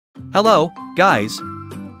Hello, guys.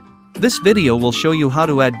 This video will show you how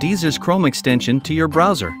to add DSers Chrome extension to your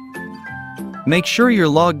browser. Make sure you're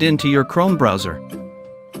logged into your Chrome browser.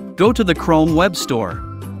 Go to the Chrome Web Store.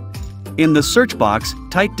 In the search box,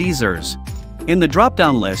 type DSers. In the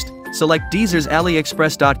drop-down list, select DSers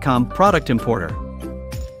AliExpress.com product importer.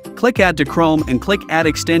 Click Add to Chrome and click Add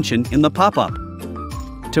Extension in the pop-up.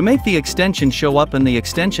 To make the extension show up in the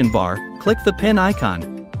extension bar, click the pin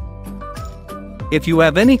icon. If you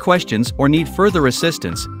have any questions or need further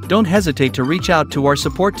assistance, don't hesitate to reach out to our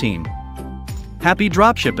support team. Happy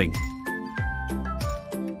dropshipping!